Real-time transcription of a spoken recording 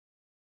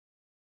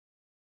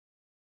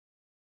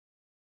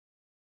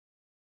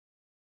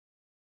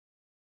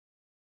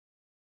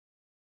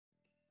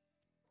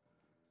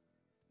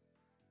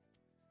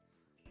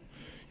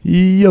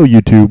Yo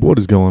YouTube, what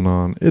is going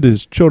on? It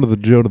is Joe to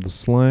the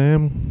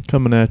Slam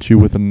coming at you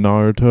with a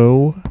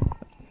Naruto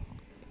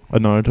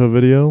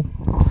video,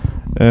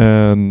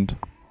 and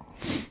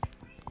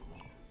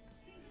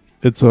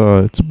it's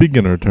a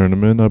beginner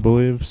tournament, I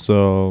believe,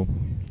 so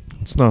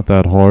it's not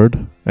that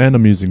hard, and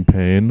I'm using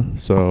Pain,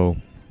 so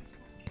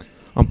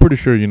I'm pretty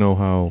sure you know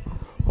how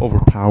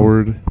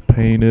overpowered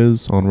Pain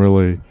is on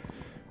really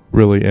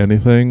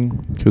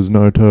anything, because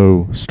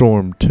Naruto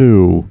Storm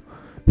 2,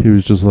 he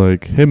was just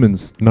like, him and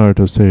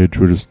Naruto Sage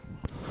were just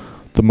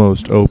the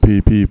most OP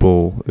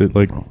people.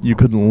 You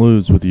couldn't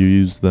lose with you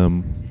used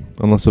them,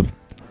 unless if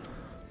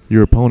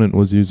your opponent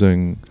was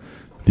using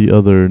the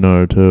other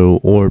Naruto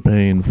or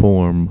Pain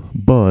form.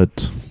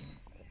 But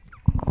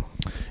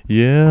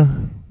yeah,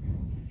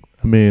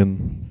 I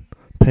mean,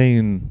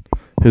 Pain,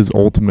 his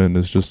ultimate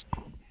is just,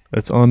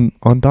 it's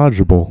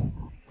undodgeable.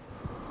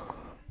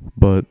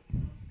 But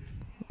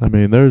I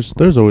mean, there's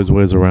always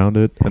ways around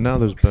it, and now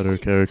there's better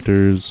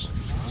characters.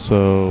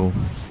 So,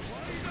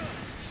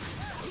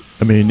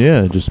 I mean,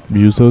 yeah, just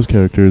use those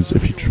characters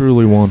if you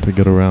truly want to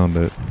get around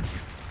it.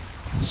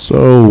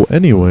 So,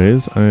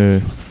 anyways,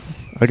 I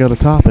got a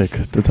topic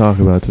to talk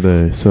about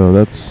today, so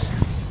it's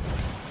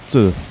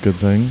a good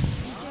thing.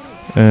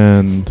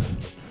 And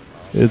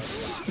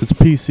it's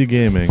PC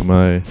gaming.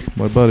 My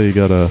buddy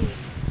got a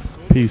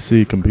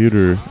PC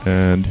computer,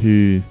 and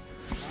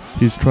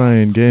he's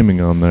trying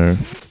gaming on there.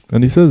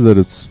 And he says that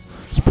it's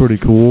pretty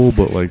cool,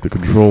 but like the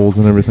controls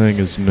and everything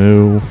is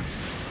new.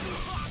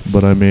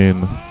 But I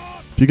mean,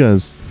 if you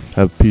guys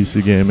have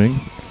PC gaming,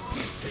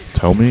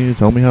 tell me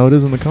how it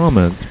is in the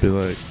comments. Be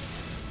like,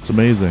 it's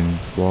amazing,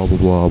 blah blah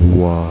blah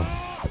blah.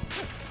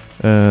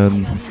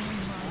 And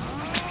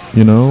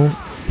you know,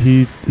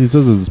 he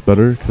says it's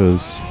better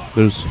because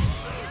there's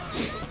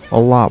a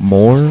lot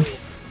more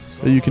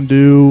that you can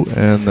do,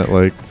 and that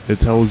like it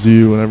tells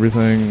you and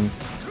everything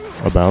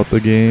about the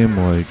game,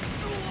 like.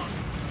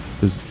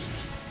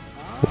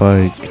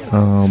 I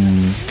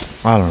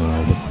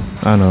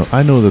don't know.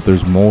 I know that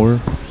there's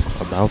more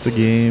about the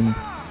game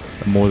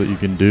and more that you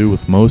can do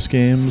with most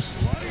games.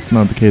 It's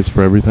not the case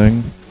for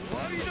everything,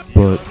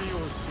 but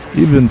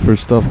even for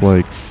stuff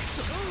like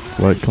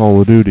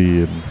Call of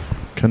Duty and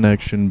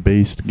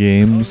connection-based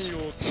games,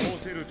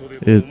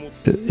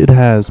 it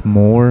has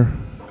more,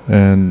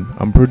 and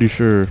I'm pretty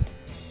sure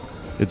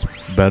it's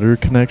better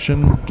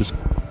connection just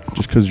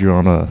because you're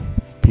on a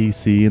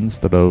PC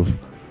instead of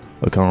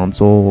a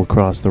console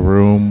across the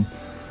room,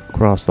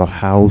 across the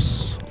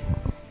house,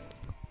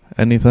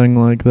 anything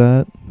like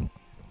that.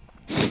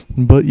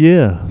 But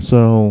yeah,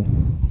 so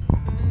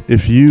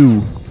if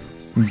you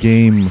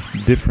game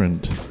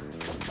different,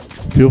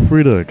 feel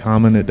free to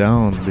comment it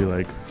down and be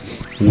like,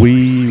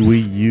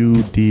 Wii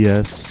U,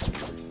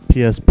 DS,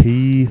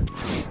 PSP,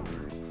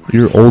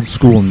 your old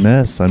school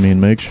NES. I mean,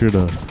 make sure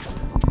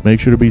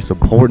to be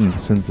supporting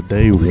since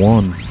day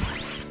one.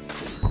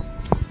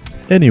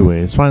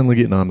 Anyways, finally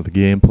getting onto the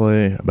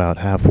gameplay, about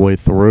halfway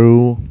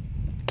through.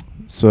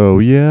 So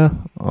yeah,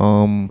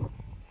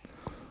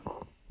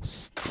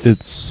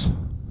 it's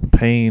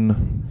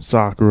Pain,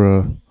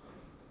 Sakura,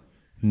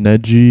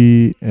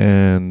 Neji,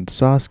 and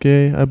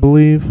Sasuke, I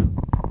believe.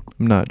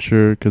 I'm not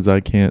sure because I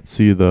can't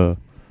see the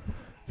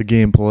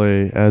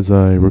gameplay as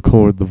I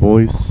record the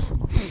voice.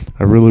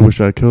 I really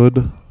wish I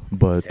could,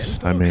 but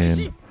I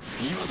mean,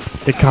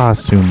 it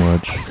costs too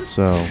much,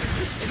 so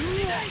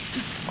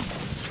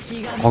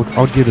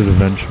I'll get it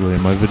eventually,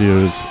 and my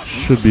videos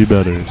should be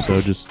better, so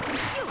just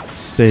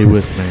stay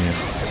with me.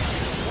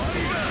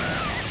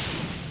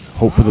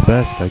 Hope for the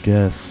best, I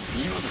guess.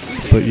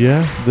 But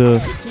yeah,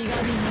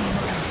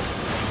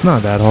 it's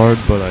not that hard,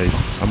 but I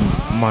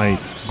might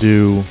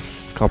do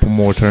a couple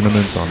more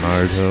tournaments on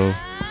Naruto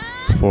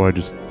before I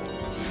just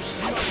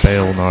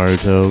bail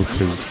Naruto,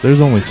 because there's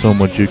only so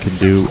much you can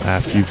do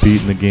after you've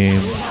beaten the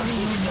game.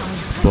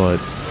 But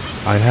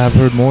I have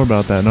heard more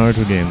about that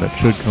Naruto game that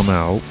should come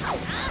out.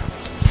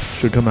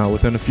 Should come out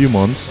within a few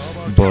months,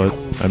 but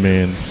I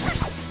mean,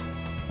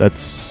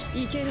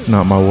 it's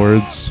not my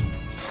words.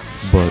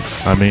 But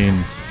I mean,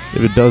 if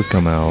it does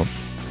come out,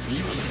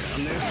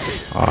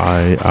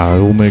 I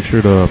will make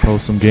sure to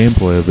post some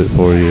gameplay of it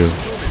for you.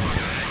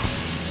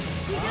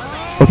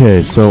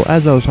 Okay, so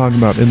as I was talking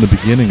about in the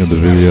beginning of the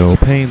video,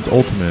 Pain's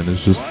ultimate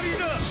is just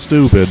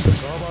stupid.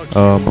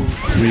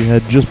 We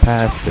had just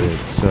passed it,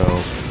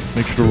 so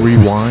make sure to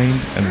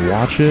rewind and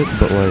watch it.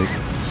 But like,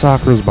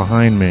 Sakura's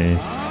behind me,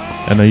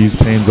 and I use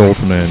Pain's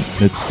ultimate,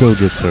 and it still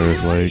gets her.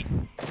 Like,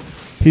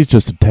 he's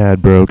just a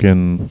tad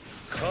broken.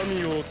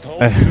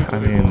 I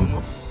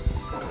mean,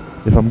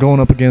 if I'm going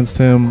up against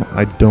him,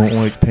 I don't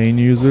like Pain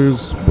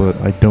users, but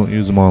I don't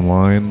use them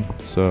online,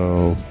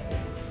 so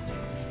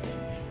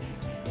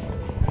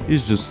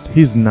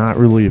he's not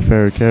really a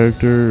fair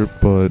character,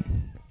 but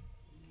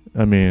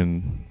I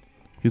mean,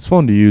 he's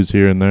fun to use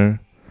here and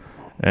there.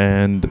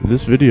 And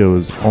this video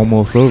is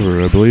almost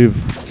over. I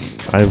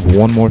believe I have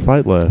one more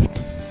fight left.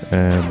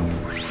 And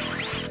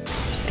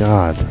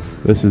God,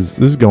 this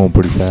is going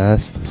pretty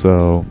fast.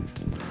 So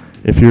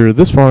if you're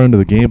this far into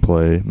the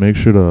gameplay, make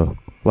sure to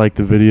like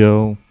the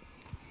video,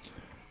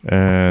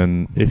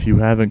 And if you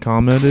haven't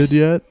commented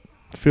yet,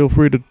 feel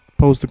free to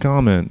post a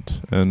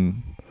comment.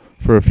 And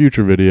for a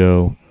future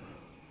video,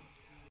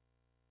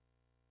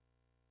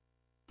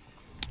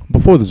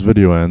 before this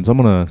video ends, I'm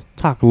going to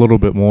talk a little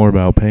bit more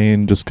about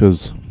Pain just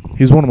because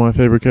he's one of my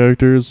favorite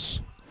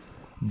characters.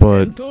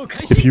 But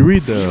if you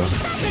read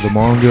the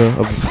manga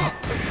of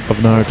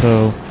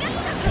Naruto,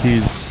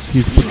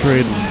 he's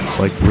portrayed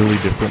like really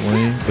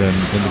differently than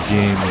in the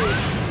game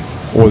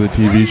or the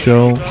TV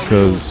show,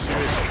 because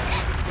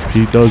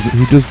he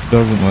just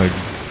doesn't like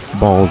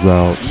balls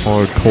out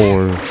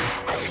hardcore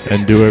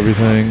and do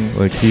everything.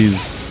 Like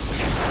he's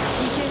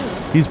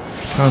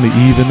kind of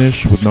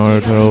evenish with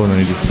Naruto, and then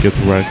he just gets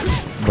wrecked.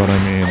 But I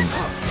mean,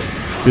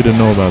 if you didn't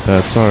know about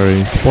that,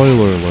 sorry,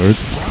 spoiler alert.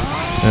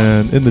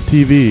 And in the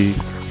TV,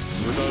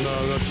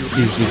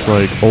 he's just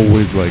like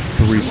always like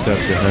 3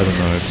 steps ahead of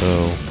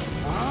Naruto.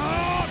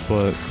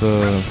 But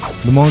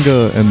the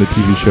manga and the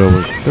TV show,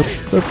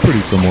 they're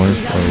pretty similar,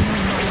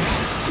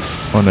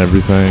 like, on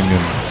everything.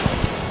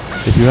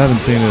 And if you haven't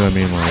seen it, I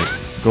mean, like,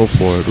 go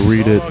for it,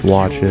 read it,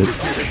 watch it,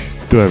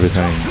 do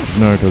everything.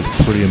 Naruto's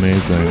pretty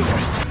amazing,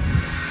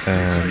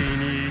 and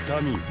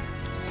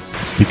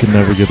you can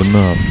never get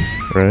enough,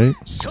 right?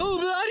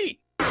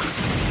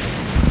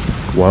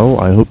 Well,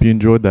 I hope you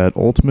enjoyed that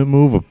ultimate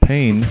move of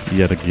Pain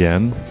yet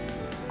again.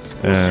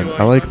 And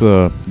I like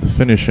the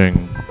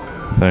finishing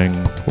thing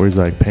where he's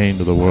like Pain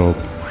to the world.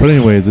 But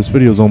anyways, this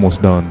video's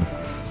almost done.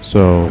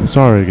 So,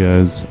 sorry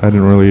guys, I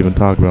didn't really even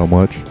talk about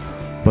much.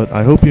 But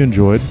I hope you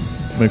enjoyed.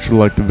 Make sure to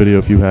like the video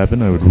if you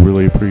haven't, I would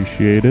really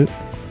appreciate it.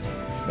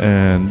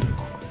 And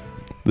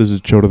this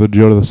is Joe to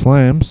the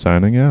Slam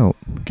signing out.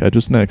 Catch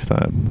us next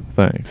time.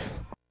 Thanks.